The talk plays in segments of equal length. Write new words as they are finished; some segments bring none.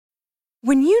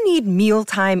When you need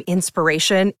mealtime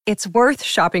inspiration, it's worth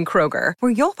shopping Kroger,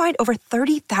 where you'll find over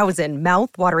 30,000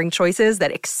 mouth-watering choices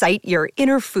that excite your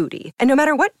inner foodie. And no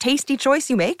matter what tasty choice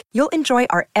you make, you'll enjoy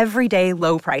our everyday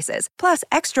low prices, plus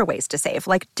extra ways to save,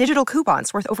 like digital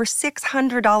coupons worth over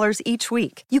 $600 each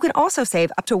week. You can also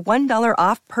save up to $1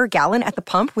 off per gallon at the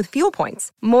pump with fuel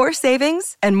points. More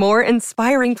savings and more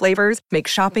inspiring flavors make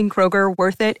shopping Kroger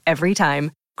worth it every time.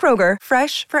 Kroger,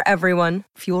 fresh for everyone.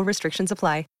 Fuel restrictions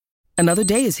apply. Another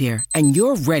day is here, and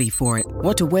you're ready for it.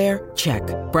 What to wear? Check.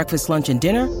 Breakfast, lunch, and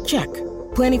dinner? Check.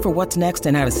 Planning for what's next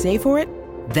and how to save for it?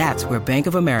 That's where Bank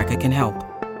of America can help.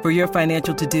 For your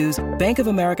financial to-dos, Bank of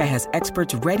America has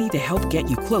experts ready to help get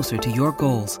you closer to your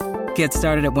goals. Get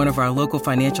started at one of our local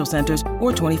financial centers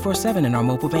or 24/7 in our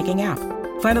mobile banking app.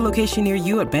 Find a location near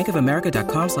you at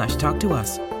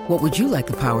bankofamerica.com/talktous. What would you like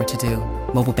the power to do?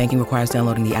 Mobile banking requires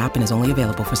downloading the app and is only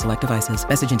available for select devices.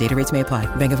 Message and data rates may apply.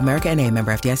 Bank of America N.A.,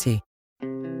 member FDIC.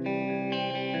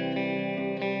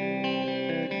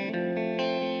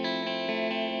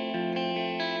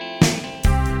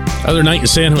 Other night in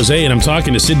San Jose, and I'm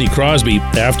talking to Sidney Crosby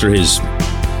after his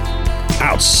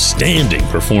outstanding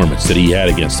performance that he had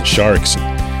against the Sharks,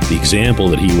 the example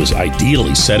that he was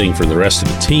ideally setting for the rest of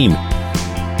the team.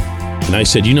 And I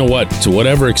said, you know what, to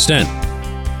whatever extent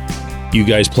you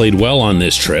guys played well on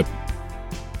this trip,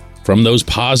 from those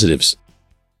positives,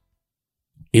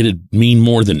 it'd mean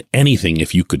more than anything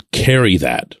if you could carry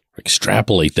that,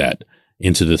 extrapolate that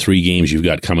into the 3 games you've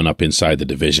got coming up inside the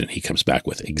division. He comes back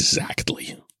with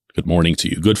exactly. Good morning to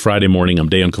you. Good Friday morning. I'm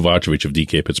Dejan Kovacevic of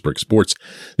DK Pittsburgh Sports.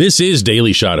 This is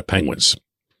Daily Shot of Penguins.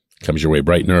 Comes your way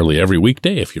bright and early every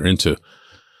weekday. If you're into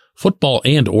football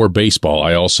and or baseball,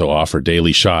 I also offer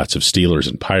daily shots of Steelers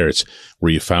and Pirates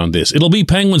where you found this. It'll be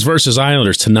Penguins versus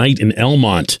Islanders tonight in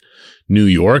Elmont, New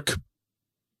York.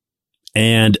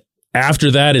 And after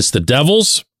that, it's the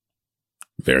Devils.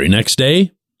 Very next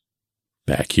day,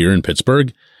 back here in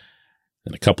Pittsburgh.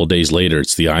 And a couple days later,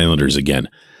 it's the Islanders again.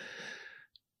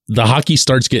 The hockey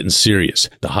starts getting serious.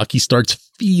 The hockey starts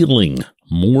feeling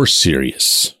more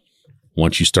serious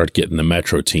once you start getting the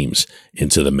Metro teams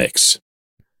into the mix.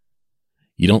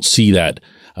 You don't see that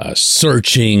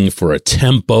searching for a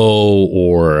tempo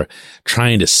or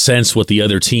trying to sense what the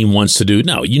other team wants to do.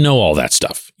 No, you know all that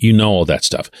stuff. You know all that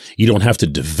stuff. You don't have to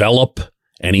develop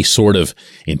any sort of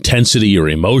intensity or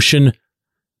emotion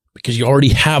because you already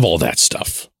have all that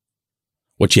stuff.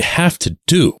 What you have to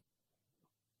do,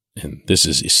 and this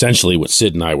is essentially what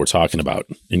Sid and I were talking about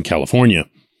in California,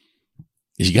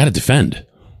 is you got to defend.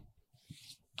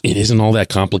 It isn't all that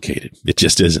complicated. It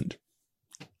just isn't.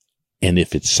 And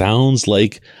if it sounds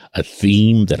like a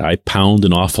theme that I pound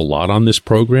an awful lot on this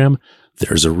program,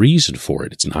 there's a reason for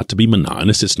it. It's not to be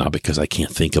monotonous. It's not because I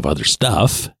can't think of other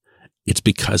stuff. It's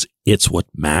because it's what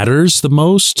matters the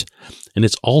most. And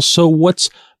it's also what's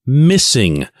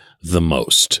missing the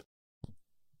most.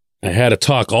 I had a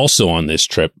talk also on this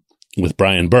trip with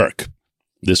Brian Burke.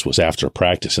 This was after a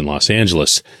practice in Los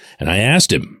Angeles. And I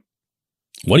asked him,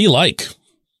 what do you like?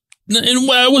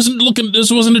 And I wasn't looking,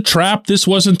 this wasn't a trap. This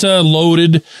wasn't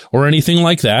loaded or anything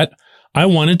like that. I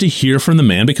wanted to hear from the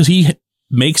man because he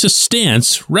makes a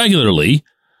stance regularly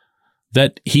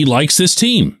that he likes this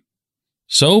team.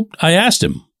 So I asked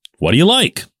him, what do you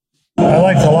like? I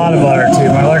like a lot about our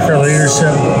team. I like our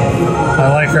leadership.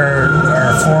 I like our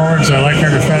forwards. I like our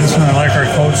defensemen. I like our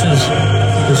coaches.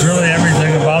 There's really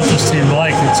everything about this team to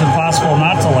like. It's impossible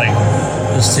not to like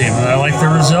this team. And I like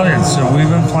their resilience. So we've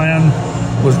been playing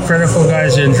with critical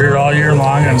guys injured all year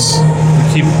long, and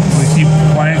we keep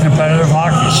playing competitive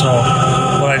hockey. So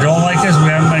what I don't like is we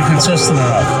haven't been consistent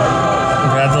enough.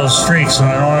 We've had those streaks, and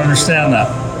I don't understand that.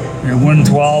 You win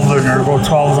 12 or go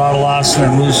 12 without a loss and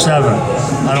then lose 7.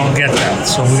 I don't get that.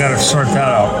 So we got to sort that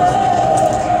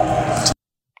out.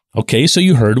 Okay, so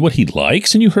you heard what he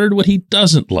likes and you heard what he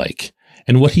doesn't like.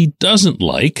 And what he doesn't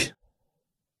like,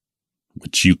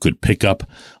 which you could pick up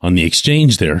on the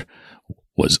exchange there,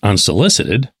 was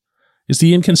unsolicited, is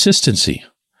the inconsistency.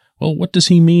 Well, what does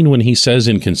he mean when he says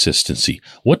inconsistency?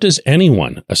 What does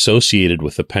anyone associated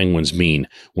with the Penguins mean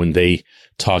when they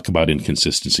talk about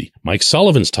inconsistency? Mike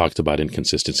Sullivan's talked about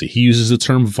inconsistency. He uses the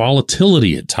term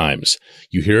volatility at times.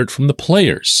 You hear it from the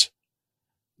players.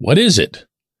 What is it?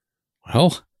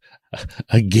 Well,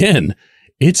 again,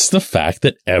 it's the fact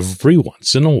that every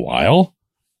once in a while,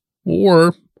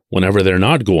 or whenever they're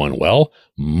not going well,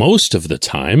 most of the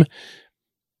time,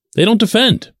 they don't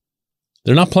defend.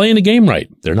 They're not playing the game right.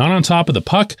 They're not on top of the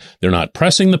puck. They're not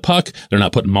pressing the puck. They're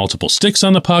not putting multiple sticks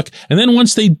on the puck. And then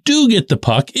once they do get the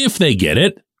puck, if they get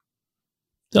it,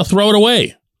 they'll throw it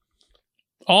away.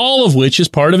 All of which is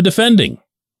part of defending.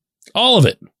 All of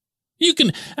it.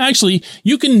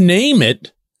 You can name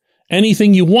it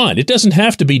anything you want. It doesn't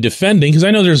have to be defending, because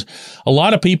I know there's a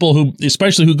lot of people who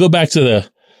go back to the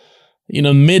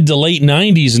mid to late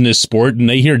 90s in this sport, and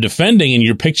they hear defending, and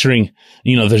you're picturing,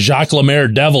 the Jacques Lemaire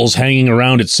Devils hanging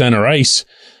around at center ice,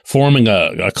 forming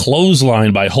a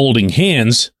clothesline by holding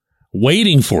hands,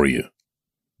 waiting for you.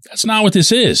 That's not what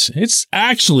this is. It's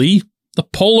actually the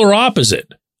polar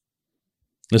opposite.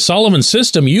 The Sullivan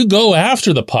system, you go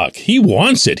after the puck. He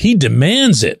wants it. He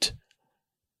demands it.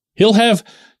 He'll have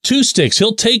 2 sticks.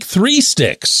 He'll take 3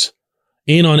 sticks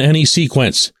in on any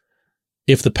sequence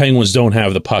if the Penguins don't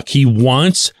have the puck. He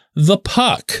wants the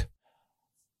puck.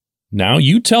 Now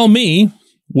you tell me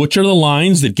which are the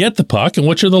lines that get the puck and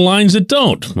which are the lines that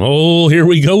don't. Oh, here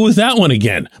we go with that one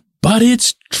again. But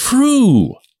it's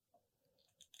true.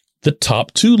 The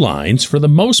top 2 lines, for the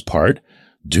most part,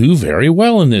 do very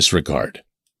well in this regard.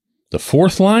 The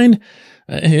 4th line,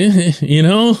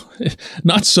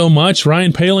 not so much.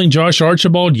 Ryan Poehling, Josh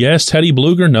Archibald, yes. Teddy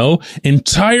Bluger, no.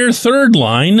 Entire 3rd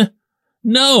line,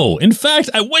 no. In fact,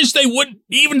 I wish they would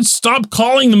even stop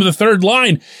calling them the 3rd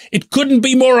line. It couldn't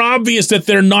be more obvious that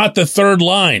they're not the 3rd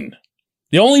line.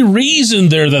 The only reason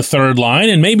they're the 3rd line,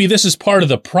 and maybe this is part of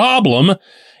the problem,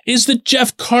 is that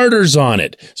Jeff Carter's on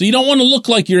it. So you don't want to look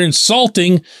like you're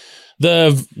insulting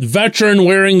the veteran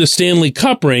wearing the Stanley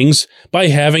Cup rings by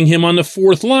having him on the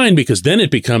 4th line, because then it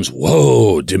becomes,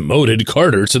 whoa, demoted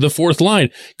Carter to the 4th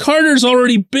line. Carter's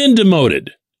already been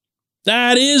demoted.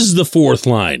 That is the 4th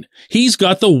line. He's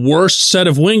got the worst set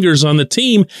of wingers on the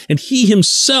team, and he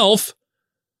himself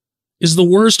is the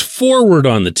worst forward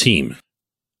on the team.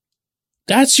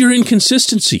 That's your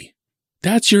inconsistency.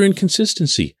 That's your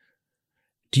inconsistency.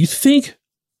 Do you think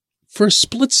for a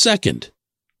split second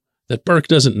that Burke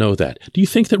doesn't know that? Do you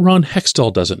think that Ron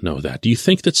Hextall doesn't know that? Do you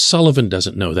think that Sullivan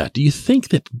doesn't know that? Do you think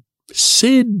that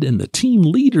Sid and the team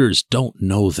leaders don't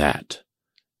know that?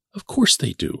 Of course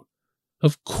they do.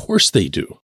 Of course they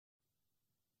do.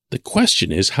 The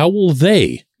question is, how will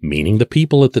they, meaning the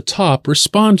people at the top,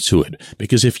 respond to it?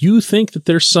 Because if you think that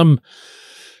there's some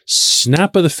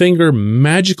snap of the finger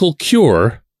magical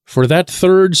cure for that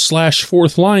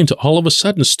 3rd/4th line to all of a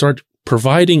sudden start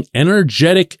providing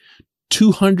energetic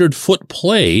 200-foot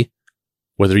play,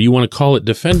 whether you want to call it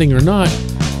defending or not,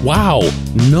 wow,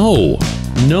 no.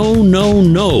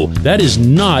 That is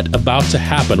not about to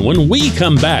happen. When we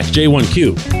come back,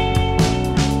 J1Q.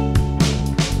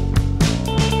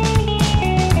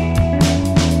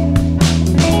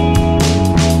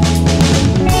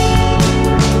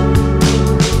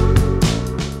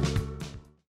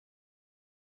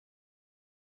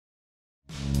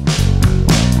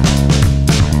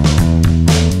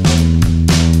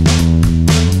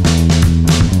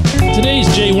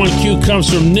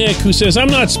 Comes from Nick, who says, I'm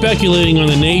not speculating on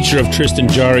the nature of Tristan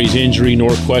Jarry's injury,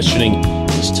 nor questioning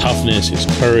his toughness, his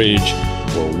courage,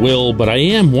 or will, but I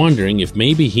am wondering if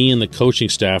maybe he and the coaching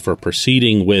staff are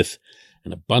proceeding with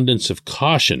an abundance of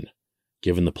caution,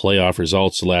 given the playoff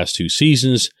results the last 2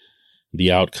 seasons,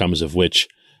 the outcomes of which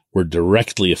were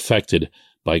directly affected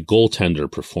by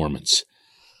goaltender performance.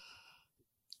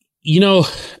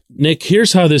 Nick,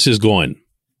 here's how this is going.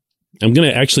 I'm going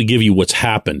to actually give you what's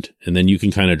happened, and then you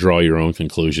can kind of draw your own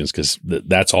conclusions, because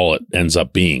that's all it ends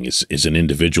up being is an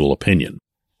individual opinion.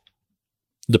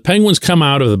 The Penguins come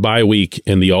out of the bye week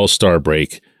and the All-Star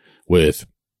break with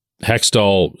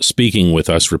Hextall speaking with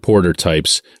us reporter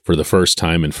types for the first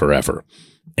time in forever.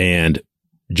 And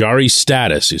Jarry's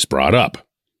status is brought up,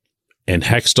 and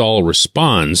Hextall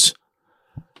responds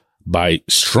by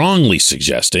strongly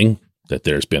suggesting that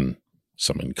there's been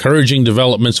some encouraging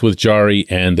developments with Jarry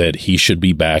and that he should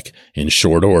be back in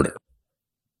short order.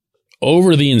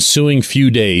 Over the ensuing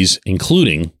few days,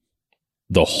 including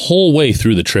the whole way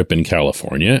through the trip in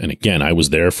California, and again, I was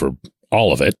there for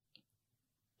all of it,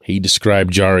 he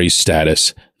described Jarry's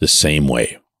status the same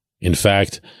way. In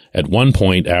fact, at one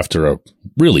point after a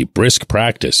really brisk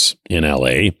practice in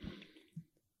LA,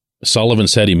 Sullivan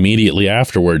said immediately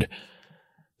afterward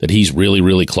that he's really,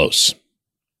 really close.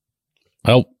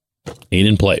 Well, he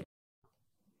didn't play.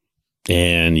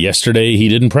 And yesterday he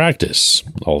didn't practice,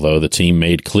 although the team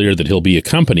made clear that he'll be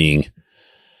accompanying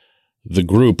the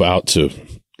group out to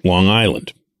Long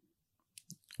Island.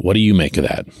 What do you make of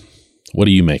that? What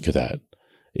do you make of that?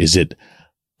 Is it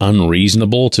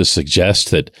unreasonable to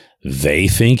suggest that they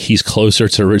think he's closer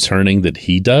to returning than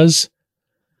he does?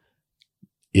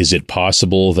 Is it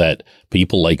possible that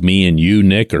people like me and you,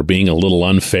 Nick, are being a little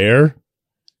unfair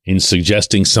in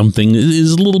suggesting something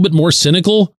is a little bit more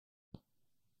cynical?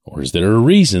 Or is there a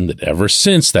reason that ever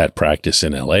since that practice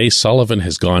in LA, Sullivan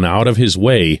has gone out of his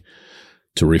way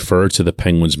to refer to the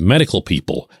Penguins' medical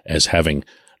people as having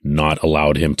not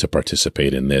allowed him to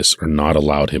participate in this or not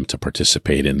allowed him to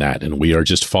participate in that, and we are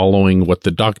just following what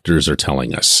the doctors are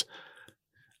telling us?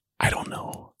 I don't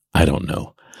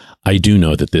know. I do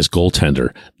know that this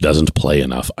goaltender doesn't play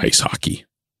enough ice hockey.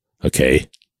 Okay?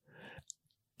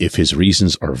 If his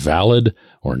reasons are valid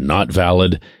or not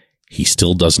valid, he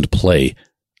still doesn't play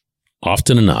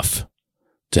often enough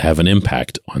to have an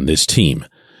impact on this team.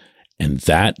 And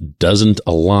that doesn't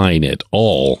align at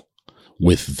all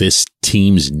with this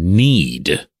team's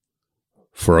need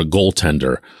for a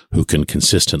goaltender who can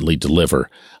consistently deliver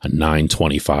a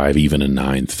 .925, even a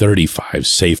 .935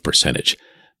 save percentage.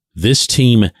 This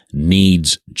team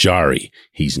needs Jarry.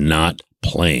 He's not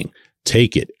playing.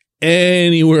 Take it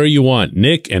anywhere you want,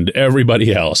 Nick and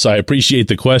everybody else. I appreciate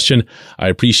the question. I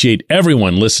appreciate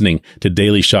everyone listening to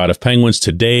Daily Shot of Penguins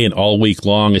today and all week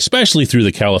long, especially through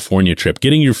the California trip.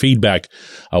 Getting your feedback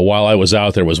while I was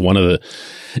out there was one of the,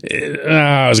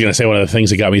 one of the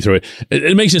things that got me through it.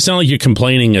 It makes it sound like you're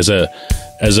complaining as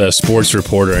a sports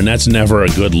reporter, and that's never a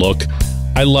good look.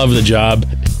 I love the job.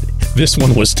 This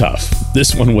one was tough.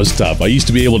 I used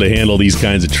to be able to handle these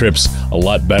kinds of trips a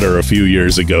lot better a few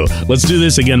years ago. Let's do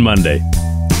this again Monday.